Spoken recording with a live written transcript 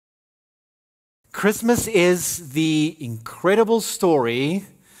Christmas is the incredible story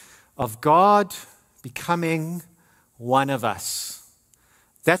of God becoming one of us.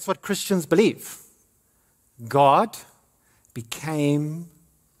 That's what Christians believe. God became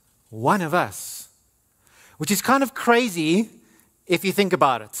one of us, which is kind of crazy if you think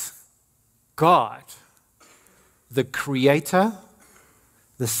about it. God, the creator,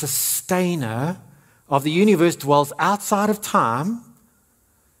 the sustainer of the universe, dwells outside of time,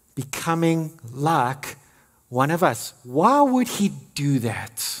 becoming like one of us. Why would he do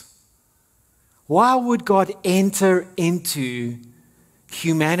that? Why would God enter into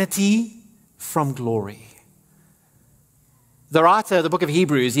humanity from glory? The writer of the book of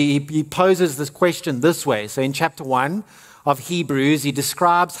Hebrews, he poses this question this way. So in chapter 1 of Hebrews, he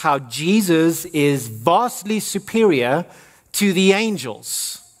describes how Jesus is vastly superior to the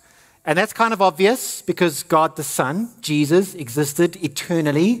angels. And that's kind of obvious because God the Son, Jesus, existed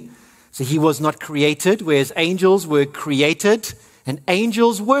eternally. So he was not created, whereas angels were created and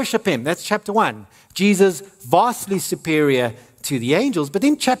angels worship him. That's chapter 1. Jesus vastly superior to the angels. But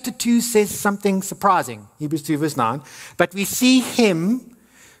then chapter 2 says something surprising. Hebrews 2 verse 9. But we see him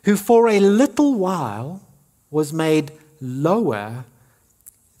who for a little while was made lower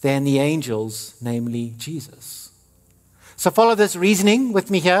than the angels, namely Jesus. So follow this reasoning with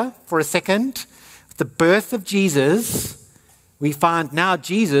me here for a second. The birth of Jesus, we find now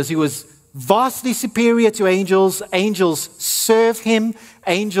Jesus, who was vastly superior to angels. Angels serve him.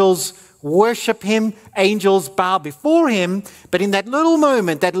 Angels worship him. Angels bow before him. But in that little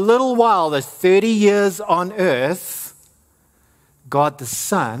moment, that little while, those 30 years on earth, God the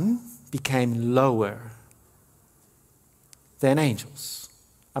Son became lower than angels.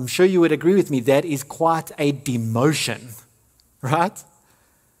 I'm sure you would agree with me, that is quite a demotion. Right?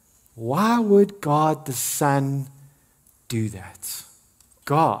 Why would God the Son do that?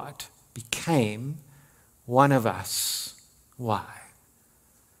 God became one of us. Why?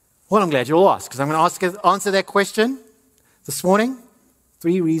 Well, I'm glad you all asked, because I'm going to answer that question this morning.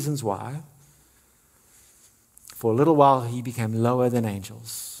 3 reasons why. For a little while, he became lower than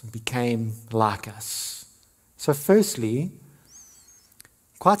angels, became like us. So firstly,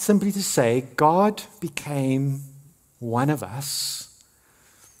 quite simply to say, God became one of us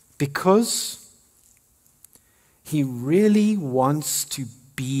because he really wants to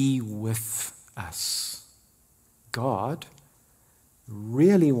be with us. God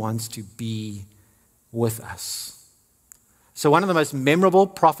really wants to be with us. So one of the most memorable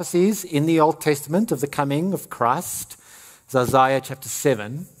prophecies in the Old Testament of the coming of Christ is Isaiah chapter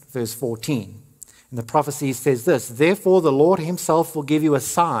 7, verse 14. And the prophecy says this, "Therefore the Lord himself will give you a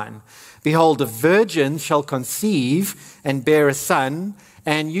sign. Behold, a virgin shall conceive and bear a son,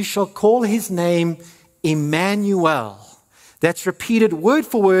 and you shall call his name Emmanuel." That's repeated word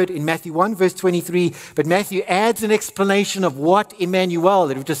for word in Matthew 1, verse 23. But Matthew adds an explanation of what Emmanuel,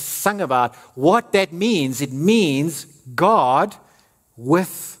 that we've just sung about, what that means. It means God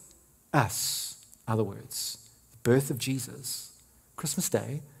with us. In other words, the birth of Jesus, Christmas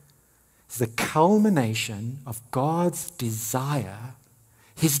Day, is the culmination of God's desire,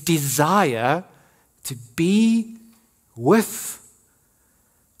 his desire to be with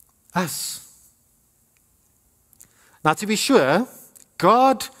us. Now, to be sure,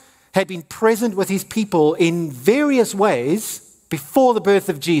 God had been present with his people in various ways before the birth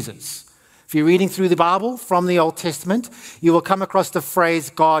of Jesus. If you're reading through the Bible from the Old Testament, you will come across the phrase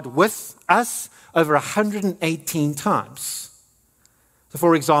God with us over 118 times. So,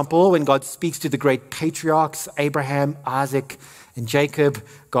 for example, when God speaks to the great patriarchs, Abraham, Isaac, and Jacob,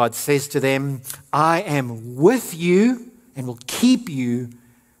 God says to them, "I am with you and will keep you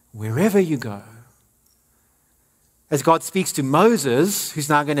wherever you go." As God speaks to Moses, who's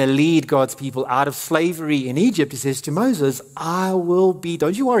now going to lead God's people out of slavery in Egypt, he says to Moses, "I will be,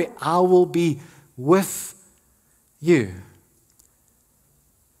 don't you worry, I will be with you."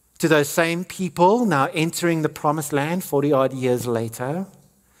 To those same people now entering the promised land 40 odd years later,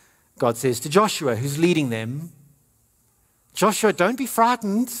 God says to Joshua, who's leading them, "Joshua, don't be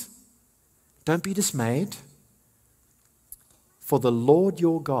frightened. Don't be dismayed. For the Lord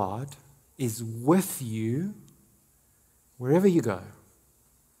your God is with you wherever you go."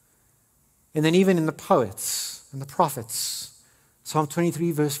 And then even in the poets and the prophets, Psalm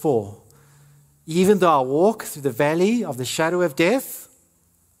 23 verse 4, "Even though I walk through the valley of the shadow of death,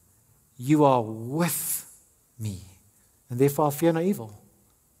 you are with me, and therefore I fear no evil."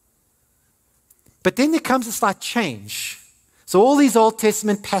 But then there comes a slight change. So all these Old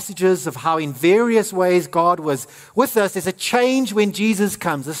Testament passages of how in various ways God was with us, there's a change when Jesus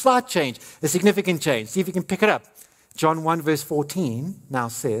comes, a slight change, a significant change. See if you can pick it up. John 1 verse 14 now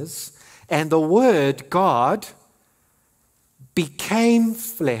says, And the Word, God, became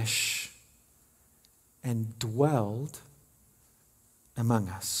flesh and dwelled among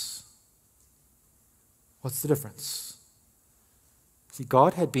us. What's the difference? See,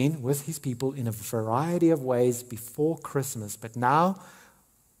 God had been with his people in a variety of ways before Christmas, but now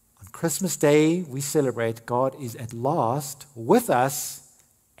on Christmas Day we celebrate God is at last with us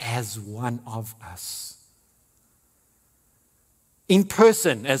as one of us. In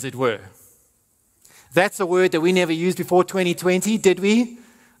person, as it were. That's a word that we never used before 2020, did we?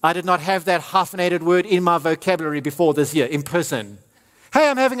 I did not have that hyphenated word in my vocabulary before this year, in person. Hey,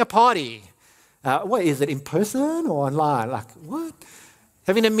 I'm having a party. What is it, in person or online? Like, what?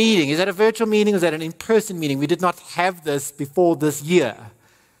 Having a meeting. Is that a virtual meeting or is that an in-person meeting? We did not have this before this year.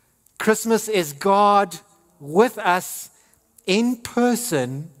 Christmas is God with us in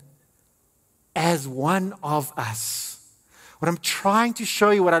person as one of us. What I'm trying to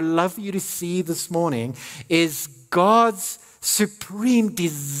show you, what I'd love for you to see this morning, is God's supreme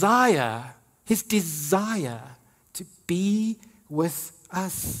desire, his desire to be with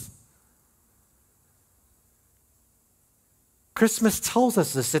us. Christmas tells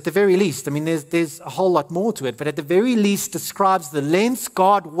us this at the very least. I mean, there's a whole lot more to it, but at the very least describes the lengths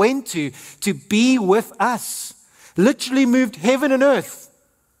God went to be with us. Literally moved heaven and earth.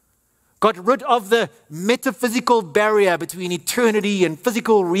 Got rid of the metaphysical barrier between eternity and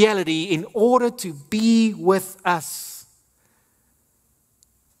physical reality in order to be with us.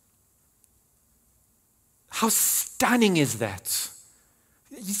 How stunning is that?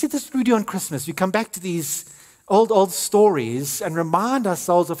 You see this really on Christmas. We come back to these old stories and remind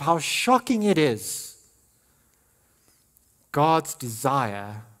ourselves of how shocking it is. God's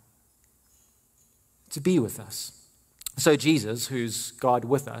desire to be with us. So Jesus, who's God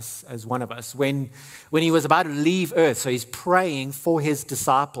with us as one of us, when he was about to leave earth, so he's praying for his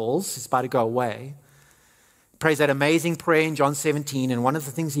disciples, he's about to go away, he prays that amazing prayer in John 17, and one of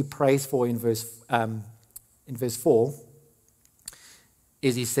the things he prays for in verse 4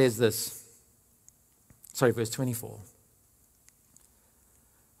 is he says this, verse 24.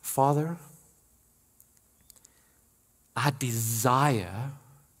 Father, I desire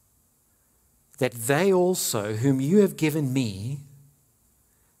that they also, whom you have given me,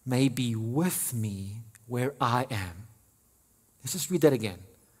 may be with me where I am. Let's just read that again.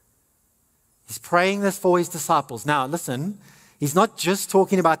 He's praying this for his disciples. Now, listen, he's not just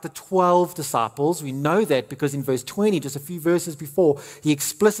talking about the 12 disciples. We know that because in verse 20, just a few verses before, he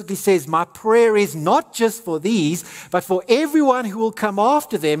explicitly says, my prayer is not just for these, but for everyone who will come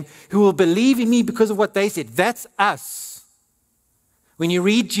after them, who will believe in me because of what they said. That's us. When you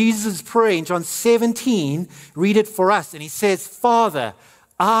read Jesus' prayer in John 17, read it for us. And he says, Father,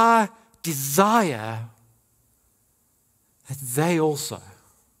 I desire that they also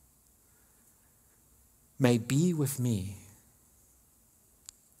may be with me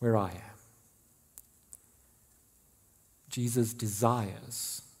where I am. Jesus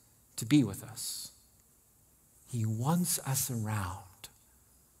desires to be with us. He wants us around.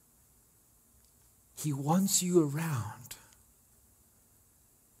 He wants you around.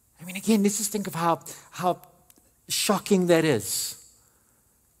 I mean, again, let's just think of how shocking that is.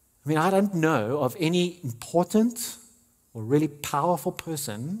 I mean, I don't know of any important or really powerful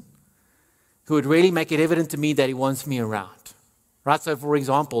person who would really make it evident to me that he wants me around. Right? So, for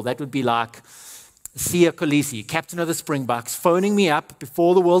example, that would be like Sia Kolisi, captain of the Springboks, phoning me up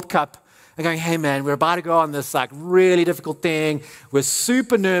before the World Cup and going, hey, man, we're about to go on this really difficult thing. We're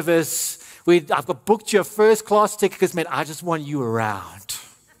super nervous. I've got booked you a first-class ticket because, man, I just want you around.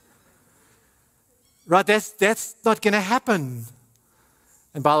 Right, that's not going to happen.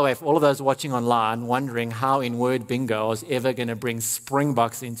 And by the way, for all of those watching online, wondering how in word bingo I was ever going to bring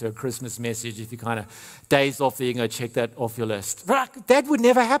Springboks into a Christmas message, if you kind of dazed off there, you can go check that off your list. Right, that would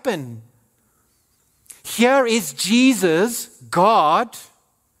never happen. Here is Jesus, God,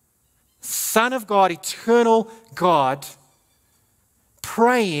 Son of God, eternal God,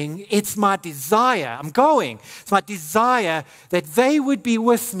 praying, it's my desire, it's my desire that they would be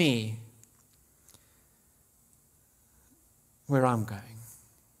with me where I'm going.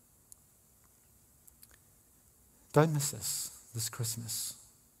 Don't miss this Christmas.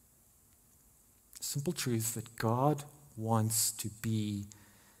 Simple truth that God wants to be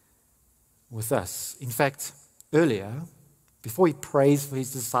with us. In fact, earlier, before he prays for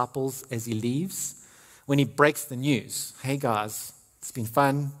his disciples as he leaves, when he breaks the news, hey guys, it's been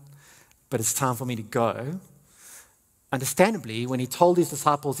fun, but it's time for me to go. Understandably, when he told his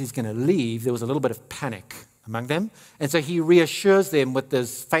disciples he's going to leave, there was a little bit of panic among them. And so he reassures them with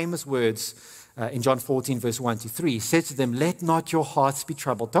those famous words in John 14, verse 1 to 3. He says to them, let not your hearts be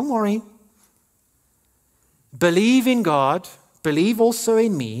troubled. Don't worry. Believe in God, believe also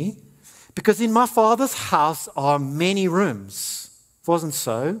in me, because in my Father's house are many rooms. If it wasn't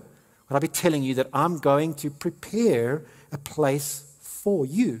so, would I be telling you that I'm going to prepare a place for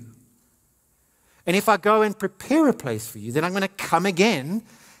you? And if I go and prepare a place for you, then I'm going to come again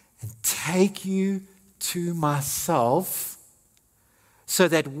and take you to myself, so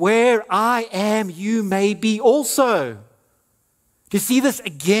that where I am, you may be also. Do you see this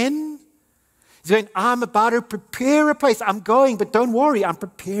again? He's going, I'm about to prepare a place. I'm going, but don't worry. I'm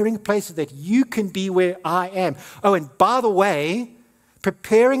preparing a place so that you can be where I am. Oh, and by the way,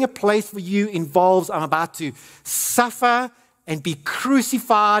 preparing a place for you involves I'm about to suffer and be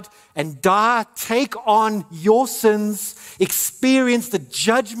crucified and die, take on your sins, experience the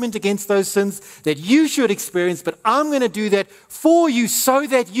judgment against those sins that you should experience, but I'm going to do that for you so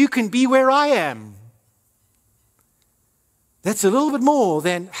that you can be where I am. That's a little bit more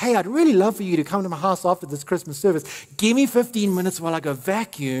than, hey, I'd really love for you to come to my house after this Christmas service. Give me 15 minutes while I go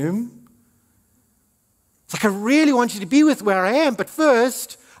vacuum. It's like, I really want you to be with where I am, but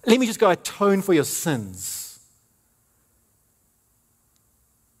first, let me just go atone for your sins.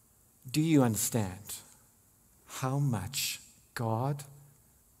 Do you understand how much God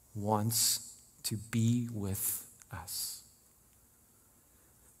wants to be with us?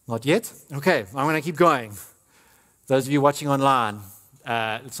 Not yet? Okay, I'm going to keep going. Those of you watching online,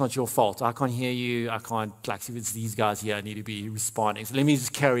 it's not your fault. I can't hear you. I can't, like, see if it's these guys here, I need to be responding. So let me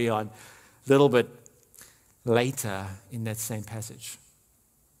just carry on a little bit later in that same passage.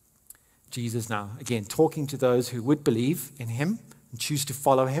 Jesus now, again, talking to those who would believe in him and choose to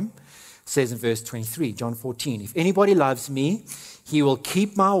follow him, says in verse 23, John 14, if anybody loves me, he will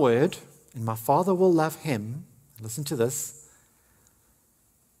keep my word, and my Father will love him. Listen to this.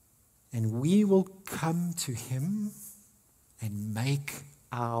 And we will come to him and make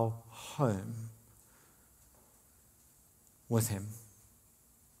our home with him.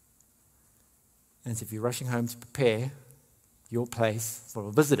 And so if you're rushing home to prepare your place for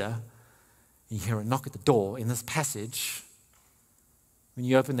a visitor, and you hear a knock at the door in this passage, when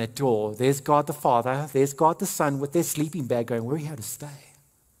you open that door, there's God the Father, there's God the Son with their sleeping bag going, we're here to stay.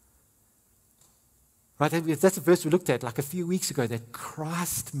 Right? That's the verse we looked at like a few weeks ago, that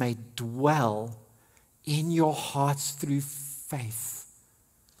Christ may dwell in your hearts through faith.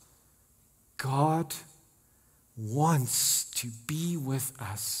 God wants to be with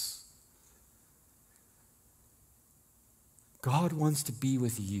us. God wants to be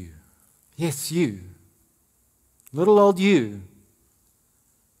with you. Yes, you. Little old you.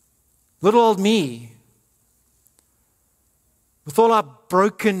 Little old me. With all our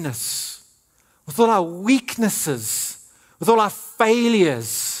brokenness, with all our weaknesses, with all our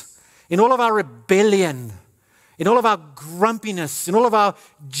failures, in all of our rebellion, in all of our grumpiness, in all of our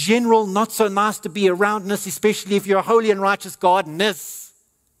general not so nice to be aroundness, especially if you're a holy and righteous God-ness,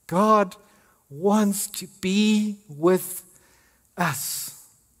 God wants to be with us.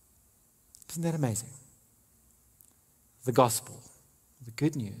 Isn't that amazing? The gospel, the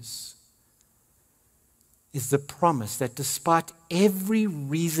good news, is the promise that despite every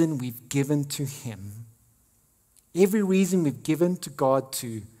reason we've given to him, every reason we've given to God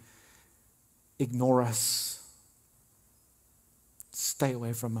to ignore us, stay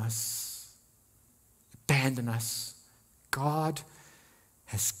away from us, abandon us, God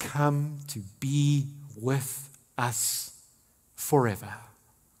has come to be with us forever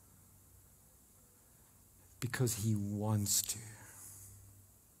because he wants to.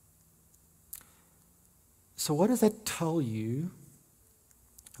 So what does that tell you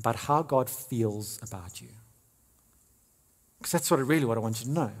about how God feels about you? Because that's what I want you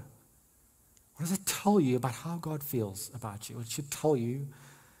to know. What does it tell you about how God feels about you? It should tell you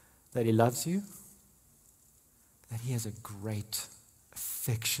that he loves you, that he has a great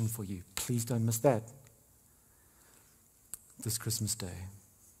affection for you. Please don't miss that this Christmas day.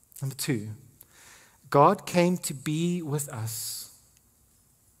 Number 2, God came to be with us.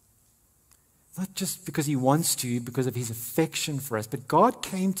 Not just because he wants to, because of his affection for us, but God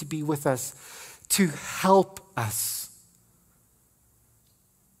came to be with us to help us.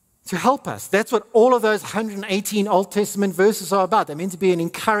 To help us. That's what all of those 118 Old Testament verses are about. They're meant to be an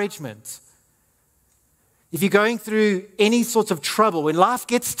encouragement. If you're going through any sorts of trouble, when life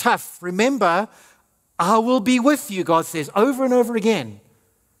gets tough, remember, I will be with you, God says over and over again.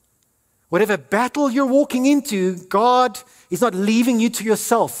 Whatever battle you're walking into, God is not leaving you to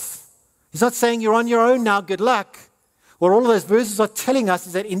yourself. He's not saying you're on your own now, good luck. What all of those verses are telling us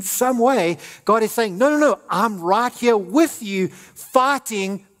is that in some way, God is saying, no, I'm right here with you,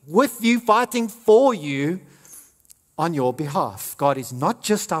 fighting for you on your behalf. God is not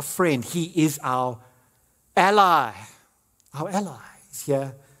just our friend, he is our ally, our ally is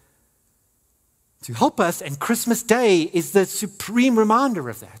here to help us, and Christmas Day is the supreme reminder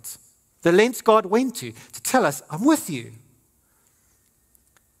of that. The lengths God went to tell us, I'm with you.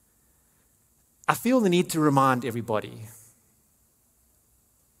 I feel the need to remind everybody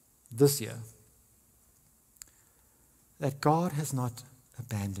this year that God has not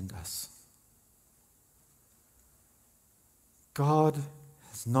abandoned us. God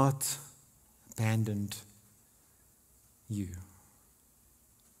has not abandoned you.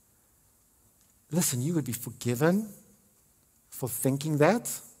 Listen, you would be forgiven for thinking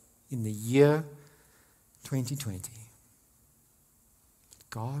that in the year 2020.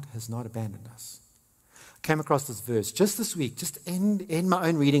 God has not abandoned us. I came across this verse just this week, just in my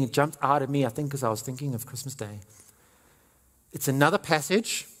own reading. It jumped out at me, I think, because I was thinking of Christmas Day. It's another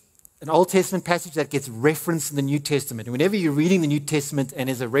passage, an Old Testament passage that gets referenced in the New Testament. And whenever you're reading the New Testament and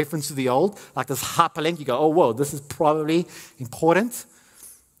there's a reference to the Old, like this hyperlink, you go, oh, whoa, this is probably important.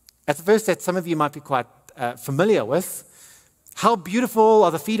 That's a verse that some of you might be quite familiar with. How beautiful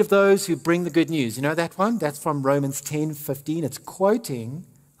are the feet of those who bring the good news. You know that one? That's from Romans 10:15. It's quoting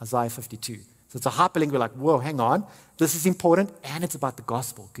Isaiah 52. So it's a hyperlink. We're like, whoa, hang on. This is important, and it's about the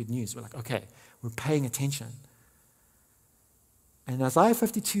gospel, good news. We're like, okay, we're paying attention. And Isaiah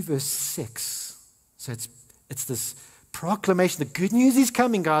 52, verse 6, so it's this proclamation. The good news is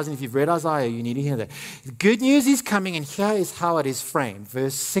coming, guys, and if you've read Isaiah, you need to hear that. The good news is coming, and here is how it is framed.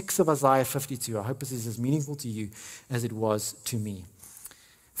 Verse 6 of Isaiah 52. I hope this is as meaningful to you as it was to me.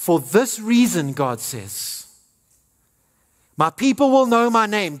 For this reason, God says, my people will know my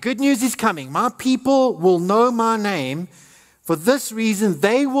name. Good news is coming. My people will know my name. For this reason,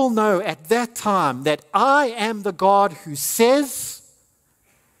 they will know at that time that I am the God who says,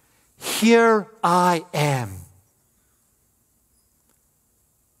 here I am.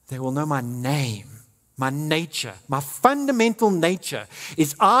 They will know my name, my nature, my fundamental nature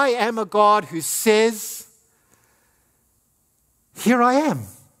is I am a God who says, here I am.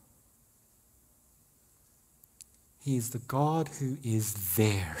 He is the God who is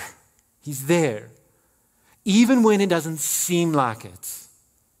there. He's there. Even when it doesn't seem like it.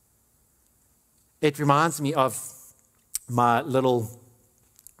 It reminds me of my little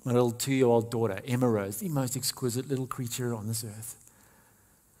 2-year-old daughter, Emma Rose, the most exquisite little creature on this earth.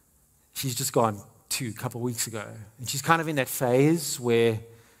 She's just gone a couple of weeks ago. And she's kind of in that phase where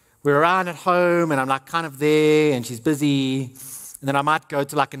we're around at home and I'm like kind of there and she's busy. And then I might go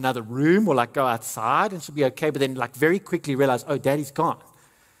to like another room or like go outside and she'll be okay. But then like very quickly realize, oh, Daddy's gone.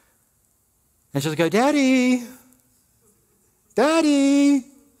 And she'll go, Daddy, Daddy,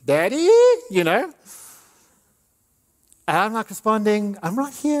 Daddy, you know. And I'm like responding, I'm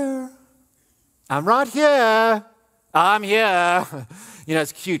right here. I'm right here. I'm here. You know,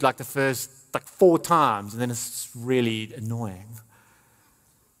 it's cute like the first 4 times and then it's really annoying.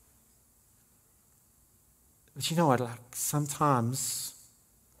 But you know what, like sometimes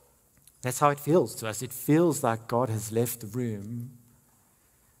that's how it feels to us. It feels like God has left the room,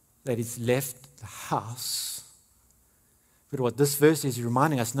 that He's left the house. But what this verse is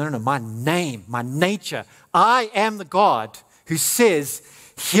reminding us, no, my name, my nature, I am the God who says,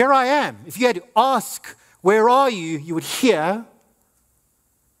 here I am. If you had to ask, where are you? You would hear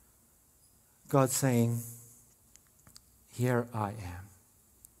God saying, here I am.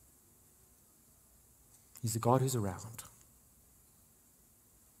 He's the God who's around.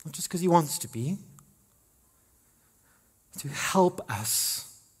 Not just because He wants to be, to help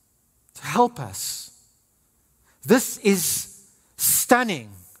us. To help us. This is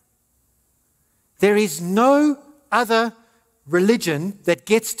stunning. There is no other religion that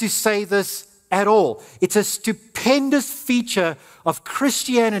gets to say this at all. It's a stupendous feature of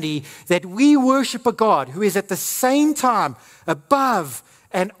Christianity that we worship a God who is at the same time above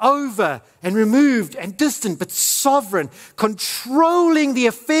and over and removed and distant, but sovereign, controlling the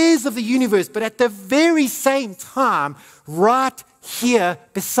affairs of the universe, but at the very same time, right here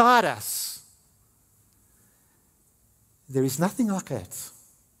beside us. There is nothing like it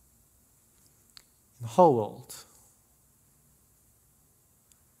in the whole world.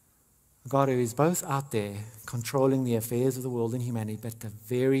 A God who is both out there, controlling the affairs of the world and humanity, but at the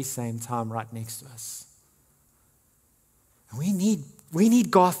very same time, right next to us. And we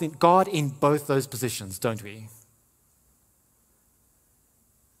need God in both those positions, don't we?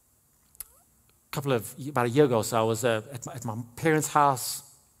 About a year ago or so, I was at my parents' house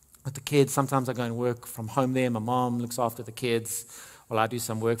with the kids. Sometimes I go and work from home there. My mom looks after the kids while I do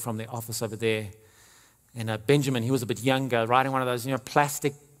some work from the office over there. And Benjamin, he was a bit younger, riding one of those,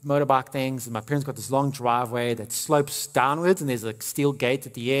 plastic motorbike things. And my parents got this long driveway that slopes downwards, and there's a steel gate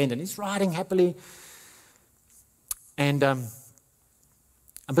at the end, and he's riding happily. And I'm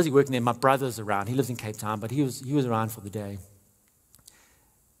busy working there. My brother's around. He lives in Cape Town, but he was around for the day.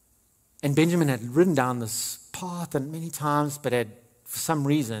 And Benjamin had ridden down this path and many times, but had, for some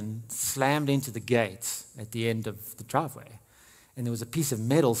reason, slammed into the gate at the end of the driveway. And there was a piece of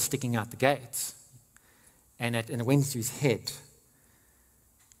metal sticking out the gate. And it went to his head.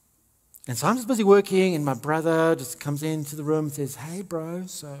 And so I'm just busy working, and my brother just comes into the room and says, "Hey, bro,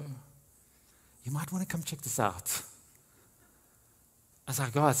 so you might want to come check this out." As I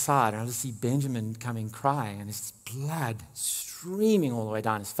go outside, and I just see Benjamin coming crying, and there's blood streaming all the way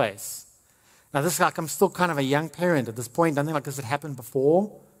down his face. Now, this is like, I'm still kind of a young parent at this point. Nothing like this had happened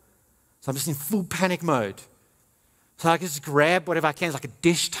before. So I'm just in full panic mode. So I just grab whatever I can. It's like a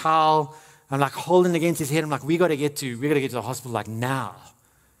dish towel. I'm like holding it against his head. I'm like, we got to get to the hospital like now.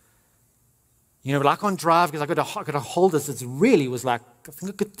 You know, but I can't drive because I got to hold this. It really was like, I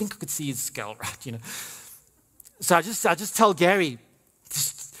think I could see his skull, right? You know. So I just tell Gary,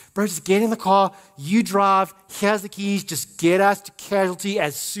 bro, just get in the car, you drive, here's the keys, just get us to casualty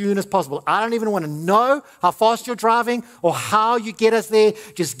as soon as possible. I don't even want to know how fast you're driving or how you get us there,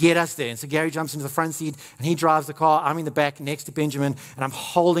 just get us there. And so Gary jumps into the front seat and he drives the car. I'm in the back next to Benjamin and I'm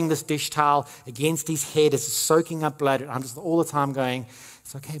holding this dish towel against his head. It's soaking up blood. And I'm just all the time going,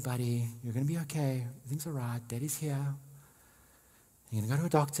 "It's okay, buddy, you're going to be okay. Everything's all right, Daddy's here. You're going to go to a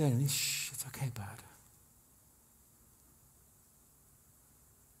doctor and shh, it's okay, bud."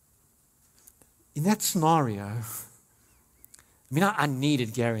 In that scenario, I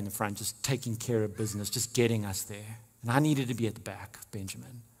needed Gary in the front, just taking care of business, just getting us there. And I needed to be at the back,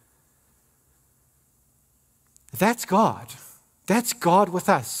 Benjamin. That's God. That's God with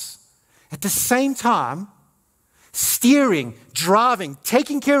us. At the same time, steering, driving,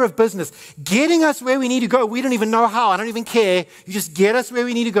 taking care of business, getting us where we need to go. We don't even know how. I don't even care. You just get us where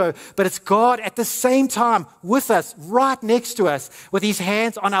we need to go. But it's God at the same time with us, right next to us, with his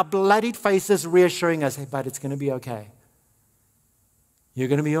hands on our bloodied faces, reassuring us, "Hey, bud, it's going to be okay. You're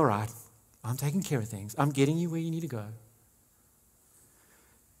going to be all right. I'm taking care of things. I'm getting you where you need to go.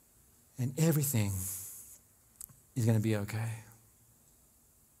 And everything is going to be okay."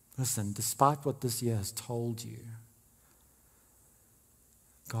 Listen, despite what this year has told you,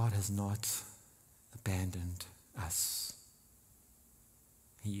 God has not abandoned us.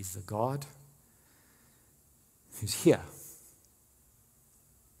 He is the God who's here.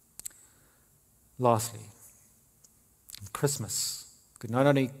 Lastly, on Christmas, we could not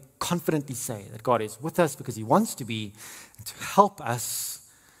only confidently say that God is with us because he wants to be and to help us,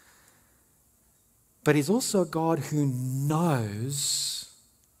 but he's also a God who knows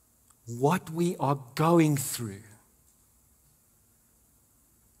what we are going through.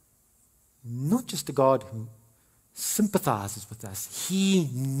 Not just a God who sympathizes with us. He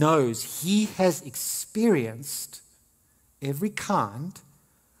knows, he has experienced every kind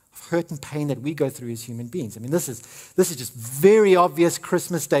of hurt and pain that we go through as human beings. This is just very obvious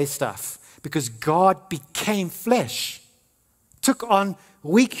Christmas Day stuff, because God became flesh, took on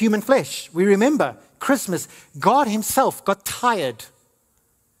weak human flesh. We remember Christmas, God himself got tired,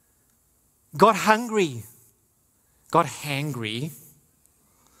 got hungry, got hangry.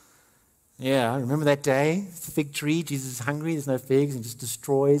 Yeah, I remember that day. It's a fig tree. Jesus is hungry. There's no figs and just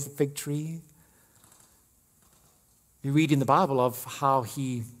destroys the fig tree. We read in the Bible of how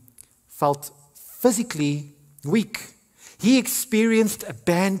he felt physically weak. He experienced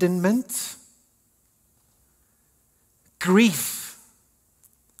abandonment, grief,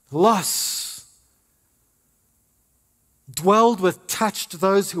 loss, touched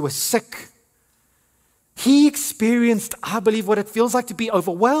those who were sick. He experienced, I believe, what it feels like to be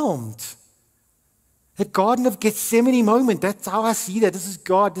overwhelmed. That Garden of Gethsemane moment, that's how I see that. This is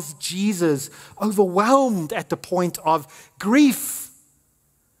God, this is Jesus, overwhelmed at the point of grief.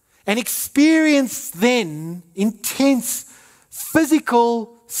 And experienced then intense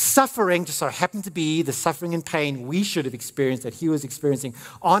physical suffering, just so happened to be the suffering and pain we should have experienced, that he was experiencing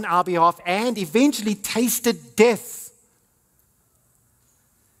on our behalf, and eventually tasted death.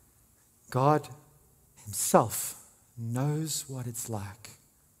 God himself knows what it's like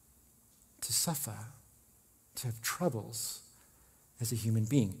to suffer, to have troubles as a human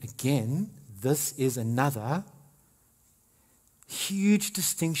being. Again, this is another huge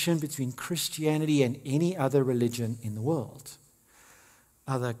distinction between Christianity and any other religion in the world.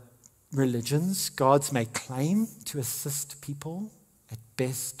 Other religions, gods may claim to assist people, at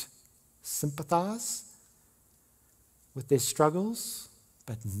best sympathize with their struggles,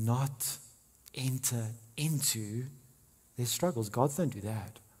 but not enter into their struggles. Gods don't do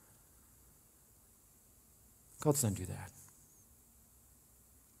that. Gods don't do that.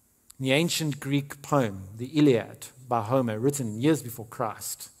 In the ancient Greek poem, the Iliad by Homer, written years before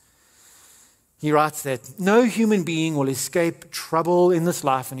Christ, he writes that no human being will escape trouble in this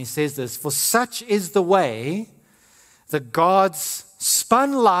life, and he says this, "For such is the way the gods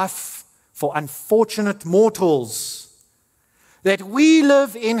spun life for unfortunate mortals, that we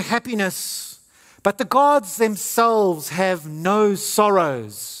live in happiness, but the gods themselves have no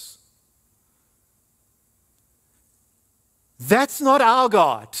sorrows." That's not our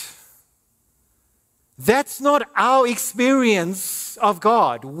God. That's not our experience of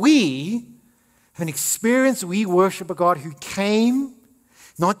God. We have an experience, we worship a God who came,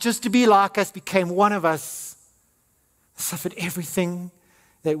 not just to be like us, became one of us, suffered everything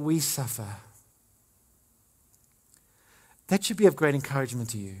that we suffer. That should be of great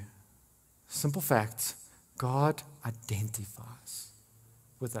encouragement to you. Simple fact, God identifies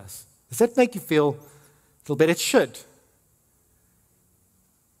with us. Does that make you feel a little better? It should.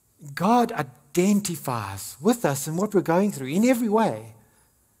 God identifies with us in what we're going through in every way.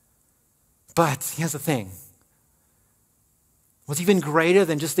 But here's the thing. What's even greater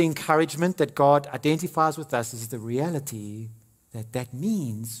than just the encouragement that God identifies with us is the reality that that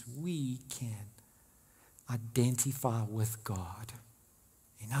means we can identify with God.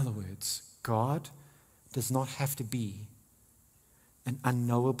 In other words, God does not have to be an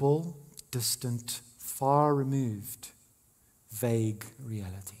unknowable, distant, far removed, vague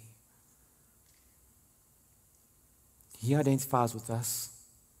reality. He identifies with us.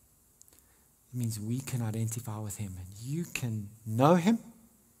 It means we can identify with Him, and you can know Him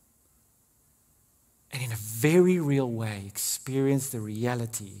and in a very real way experience the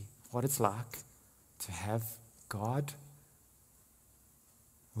reality of what it's like to have God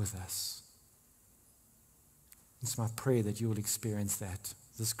with us. It's my prayer that you will experience that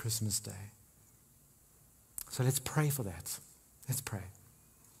this Christmas day. So let's pray for that. Let's pray.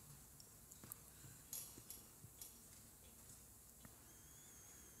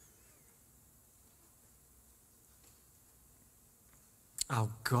 Our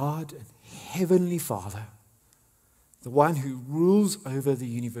God and Heavenly Father, the one who rules over the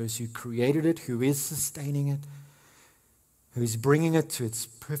universe, who created it, who is sustaining it, who is bringing it to its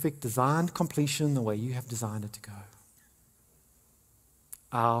perfect designed completion the way you have designed it to go.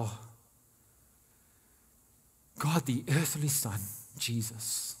 Our God, the earthly Son,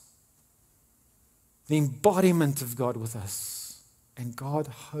 Jesus, the embodiment of God with us, and God,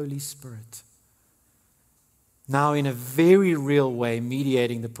 Holy Spirit, now in a very real way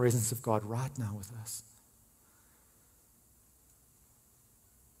mediating the presence of God right now with us.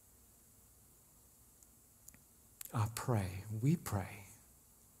 I pray, we pray,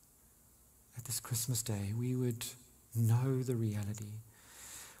 that this Christmas day we would know the reality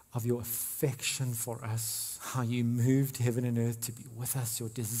of your affection for us, how you moved heaven and earth to be with us, your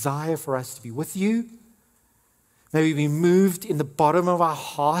desire for us to be with you. May we be moved in the bottom of our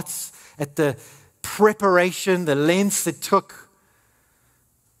hearts at the preparation, the lengths it took,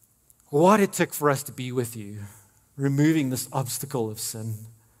 what it took for us to be with you, removing this obstacle of sin.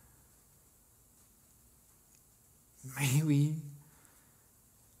 May we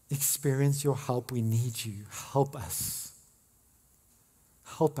experience your help. We need you. Help us.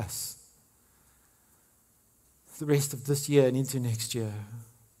 Help us. The rest of this year and into next year.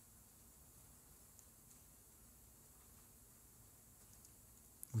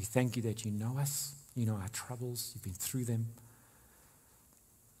 We thank you that you know us. You know our troubles. You've been through them.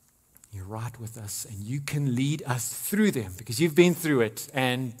 You're right with us, and you can lead us through them because you've been through it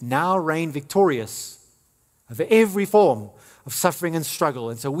and now reign victorious over every form of suffering and struggle.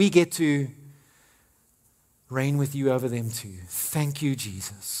 And so we get to reign with you over them too. Thank you,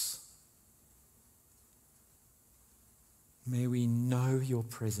 Jesus. May we know your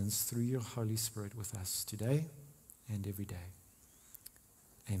presence through your Holy Spirit with us today and every day.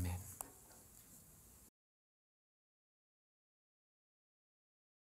 Amen.